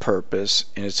 is purpose,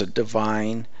 and it's a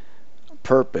divine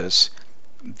purpose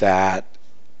that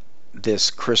this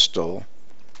crystal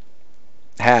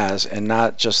has, and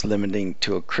not just limiting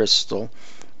to a crystal.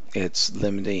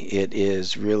 It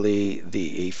is really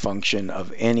the function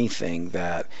of anything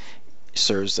that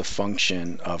serves the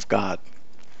function of God.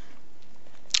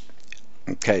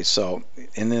 Okay, so,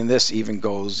 and then this even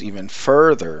goes even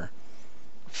further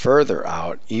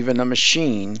out. Even a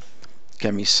machine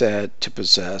can be said to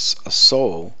possess a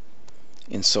soul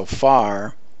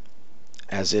insofar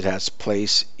as it has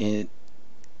placed into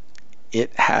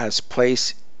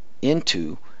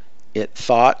it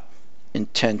thought,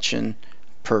 intention,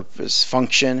 purpose,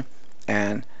 function,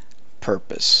 and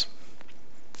purpose.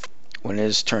 When it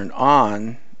is turned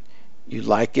on, you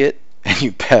like it and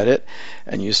you pet it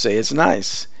and you say it's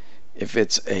nice. If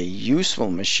it's a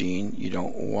useful machine, you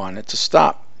don't want it to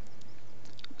stop.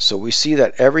 So we see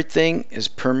that everything is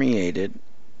permeated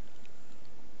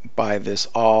by this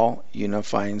all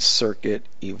unifying circuit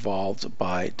evolved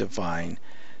by divine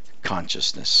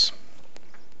consciousness.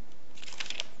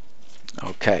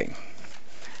 Okay,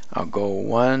 I'll go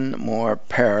one more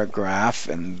paragraph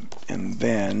and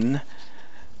then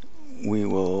we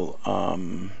will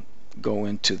go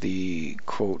into the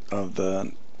quote of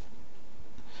the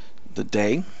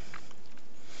day.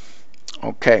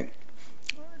 Okay,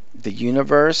 The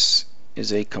universe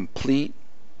is a complete,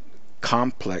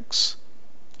 complex,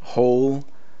 whole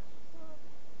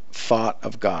thought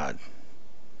of God,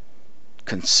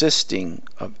 consisting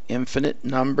of infinite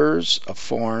numbers of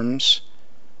forms,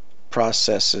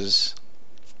 processes,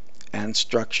 and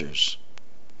structures,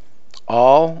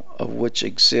 all of which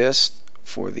exist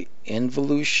for the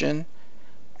involution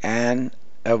and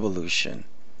evolution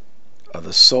of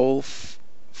the soul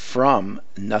from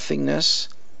nothingness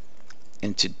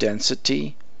into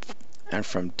density, and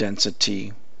from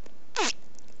density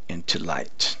into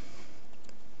light.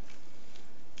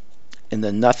 In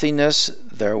the nothingness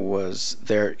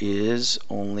there is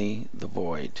only the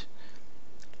void.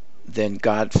 Then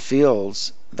God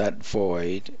fills that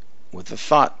void with a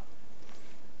thought,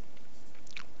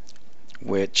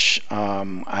 which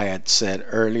I had said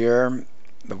earlier,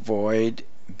 the void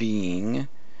being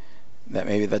that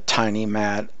maybe the tiny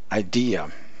mad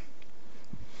idea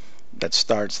that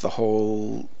starts the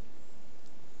whole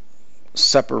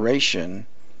separation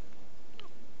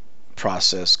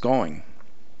process going.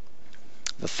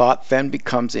 The thought then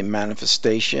becomes a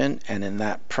manifestation, and in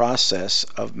that process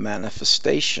of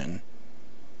manifestation,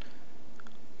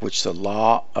 which the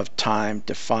law of time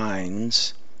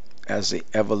defines as the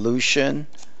evolution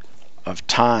of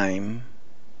time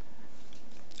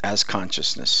as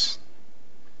consciousness.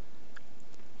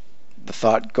 The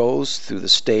thought goes through the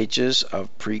stages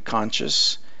of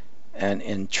preconscious and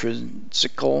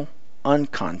intrinsical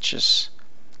unconscious,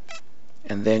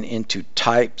 and then into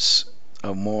types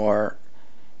of more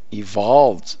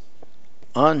evolved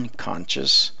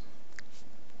unconscious,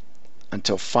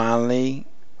 until finally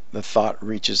the thought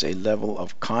reaches a level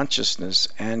of consciousness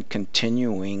and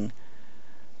continuing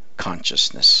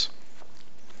consciousness.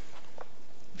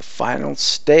 The final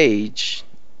stage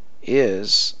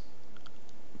is,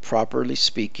 properly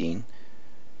speaking,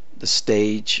 the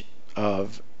stage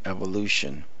of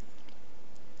evolution.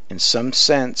 In some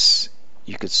sense,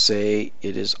 you could say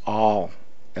it is all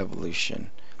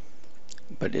evolution,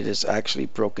 but it is actually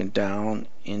broken down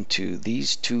into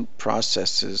these two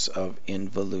processes of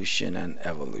involution and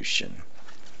evolution.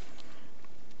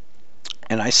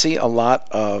 And I see a lot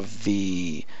of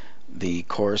the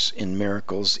Course in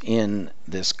Miracles in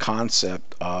this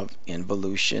concept of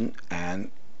involution and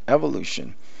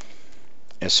evolution,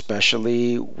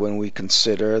 especially when we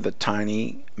consider the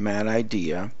tiny mad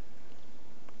idea,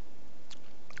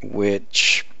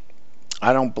 which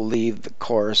I don't believe the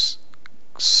Course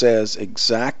says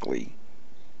exactly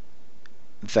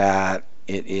that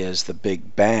it is the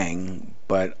Big Bang,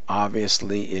 but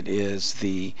obviously it is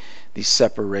the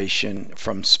separation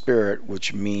from spirit,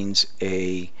 which means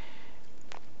the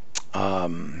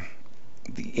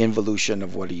involution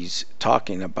of what he's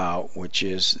talking about, which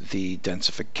is the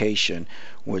densification,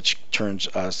 which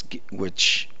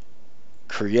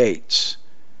creates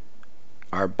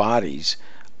our bodies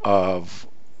of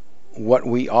what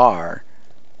we are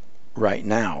right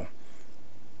now.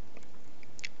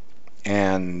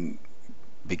 And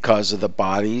because of the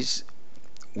bodies,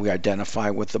 we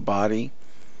identify with the body,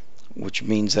 which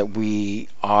means that we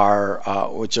are,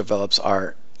 which develops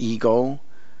our ego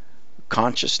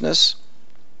consciousness.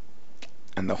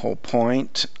 And the whole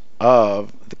point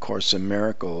of the Course in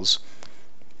Miracles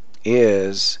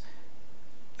is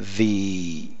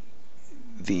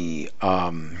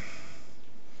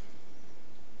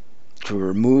to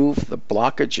remove the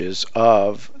blockages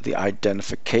of the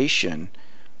identification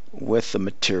with the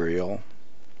material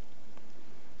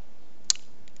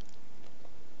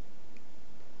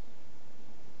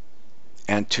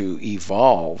and to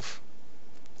evolve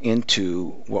into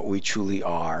what we truly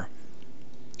are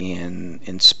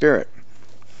in spirit.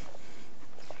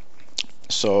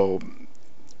 So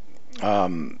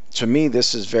to me,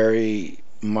 this is very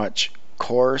much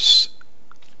Course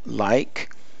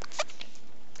like.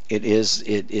 It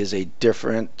is a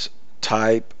different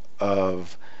type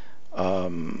of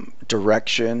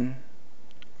direction,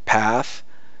 path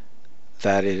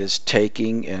that it is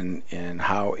taking, and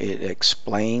how it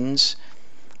explains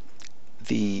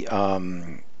the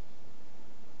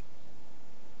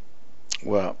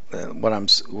what I'm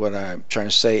trying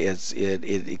to say is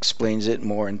it explains it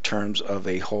more in terms of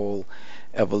a whole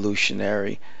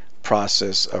evolutionary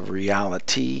process of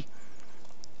reality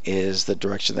is the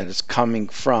direction that it's coming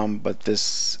from. But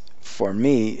this, for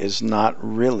me, is not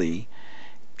really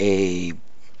a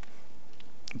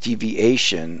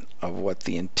deviation of what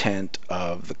the intent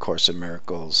of the Course in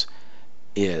Miracles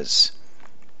is.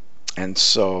 And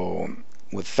so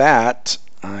with that,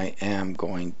 I am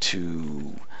going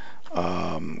to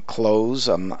close.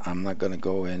 I'm not going to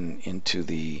go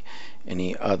into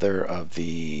any other of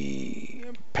the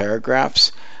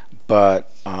paragraphs,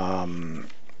 but I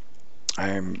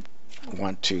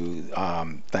want to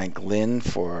thank Lynn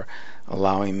for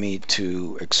allowing me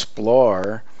to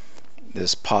explore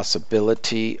this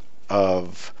possibility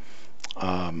of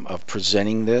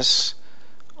presenting this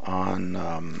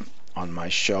on my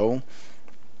show.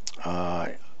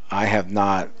 I have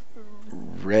not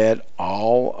read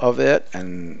all of it,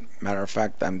 and matter of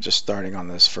fact, I'm just starting on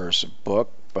this first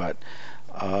book, but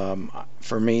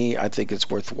for me, I think it's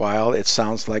worthwhile. It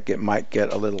sounds like it might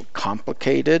get a little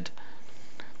complicated.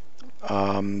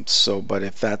 But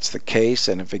if that's the case,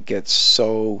 and if it gets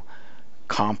so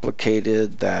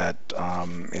complicated that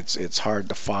it's hard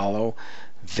to follow,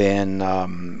 then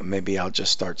maybe I'll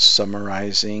just start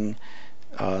summarizing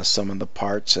some of the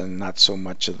parts and not so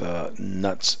much of the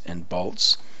nuts and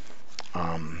bolts.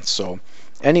 So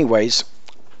anyways,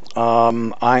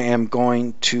 I am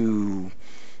going to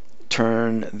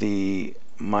turn the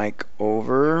mic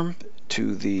over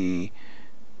to the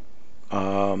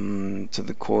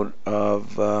quote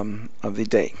of the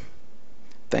day.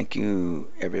 Thank you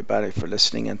everybody for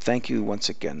listening, and thank you once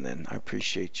again, Lynn. I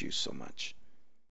appreciate you so much.